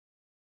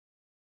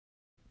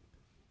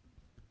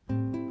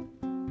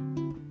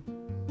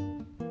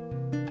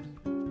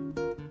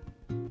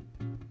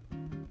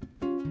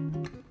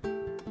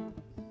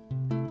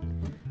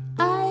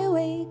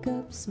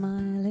keep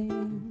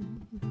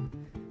smiling.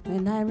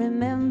 When I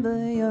remember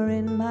you're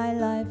in my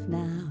life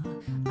now,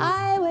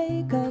 I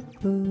wake up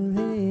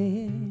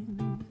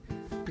purring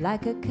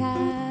like a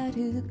cat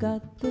who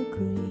got the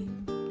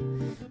cream.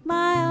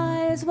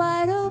 My eyes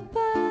wide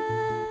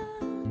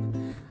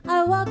open,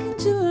 I walk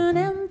into an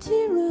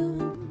empty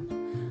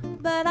room,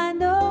 but I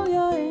know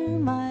you're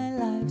in my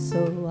life,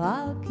 so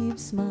I'll keep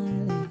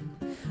smiling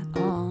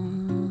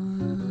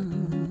on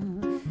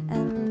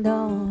and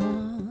on.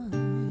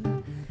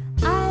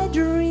 I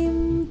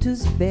dream to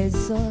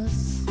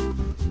besos,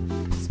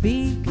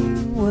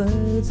 speaking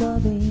words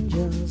of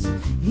angels,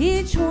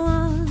 each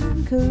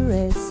one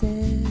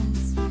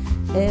caresses,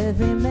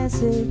 every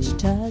message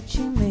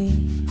touching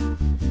me.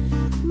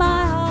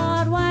 My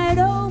heart wide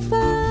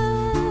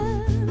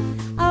open,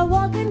 I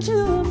walk into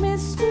a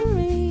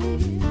mystery,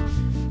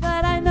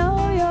 but I know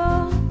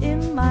you're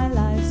in my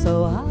life,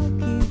 so I'll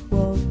keep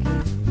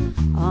walking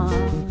on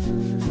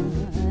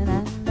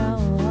and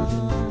on.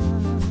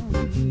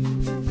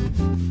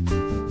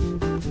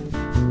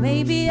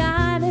 Maybe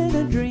I did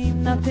a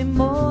dream, nothing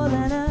more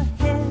than a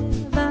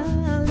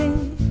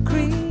heavenly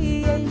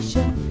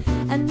creation,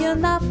 and you're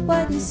not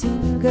what you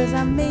seem, 'cause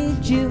I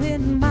made you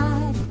in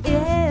my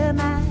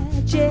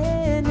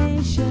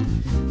imagination.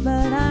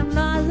 But I'm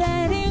not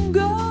letting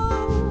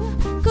go,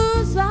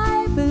 'cause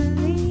I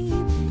believe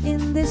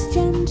in this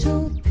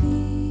gentle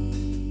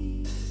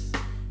peace.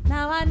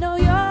 Now I know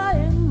you're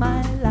in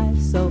my life,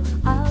 so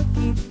I'll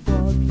keep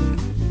walking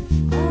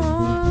on.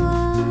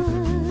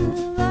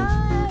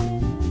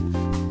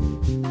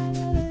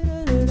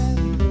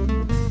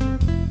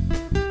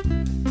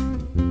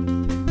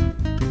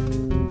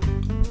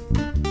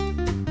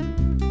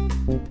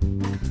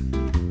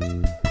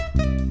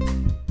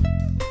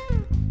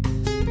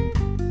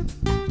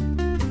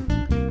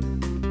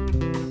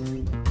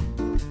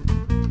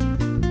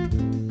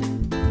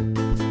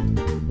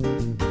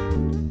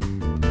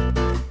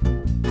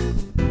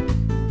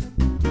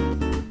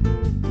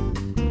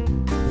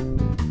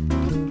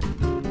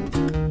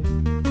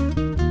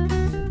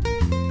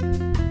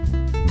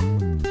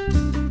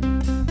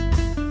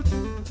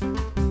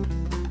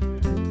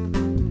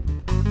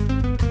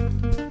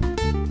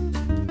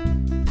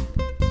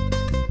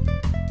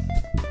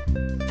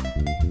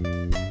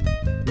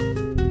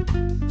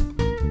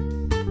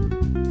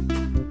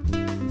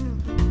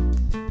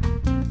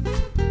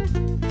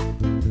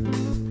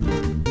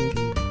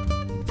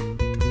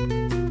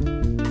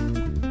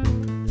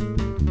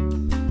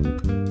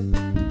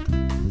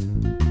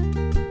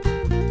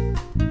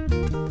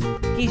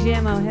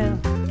 Guillermo Hill.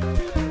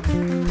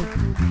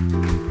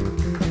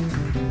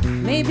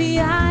 Maybe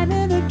I'm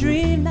in a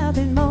dream,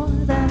 nothing more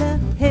than a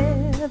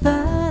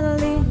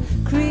heavenly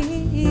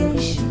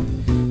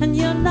creation, and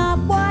you're not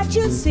what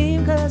you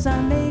seem, 'cause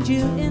I made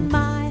you in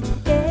my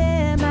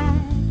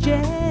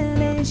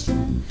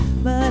imagination.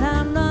 But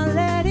I'm not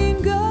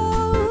letting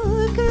go,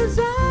 'cause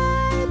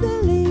I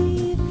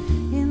believe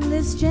in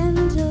this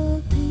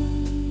gentle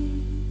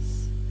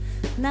peace.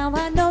 Now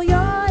I know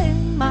you're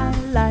in my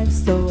life,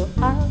 so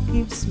I'll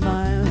keep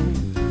smiling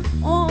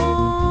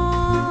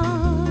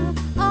on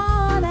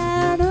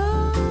and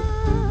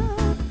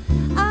on.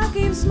 I'll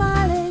keep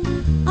smiling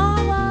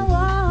on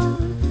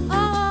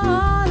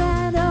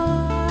and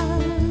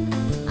on.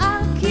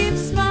 I'll keep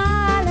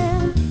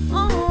smiling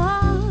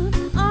on.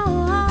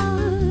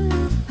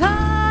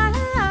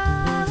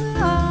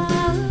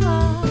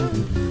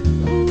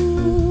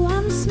 Ooh,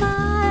 I'm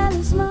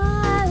smiling,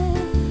 smiling.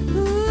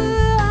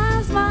 Ooh,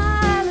 I'm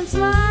smiling,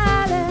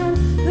 smiling.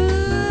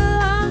 Ooh,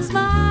 I'm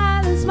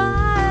smiling,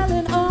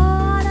 smiling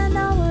on and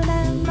on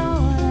and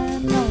on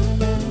and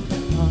on and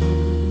on.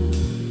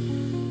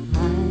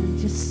 I'm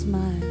just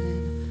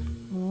smiling.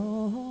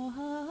 Oh,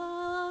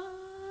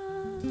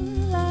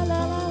 la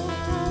la la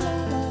la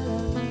la la.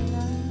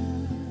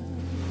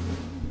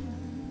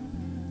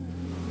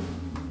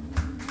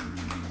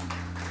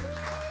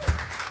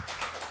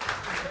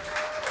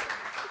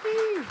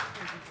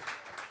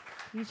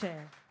 You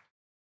share.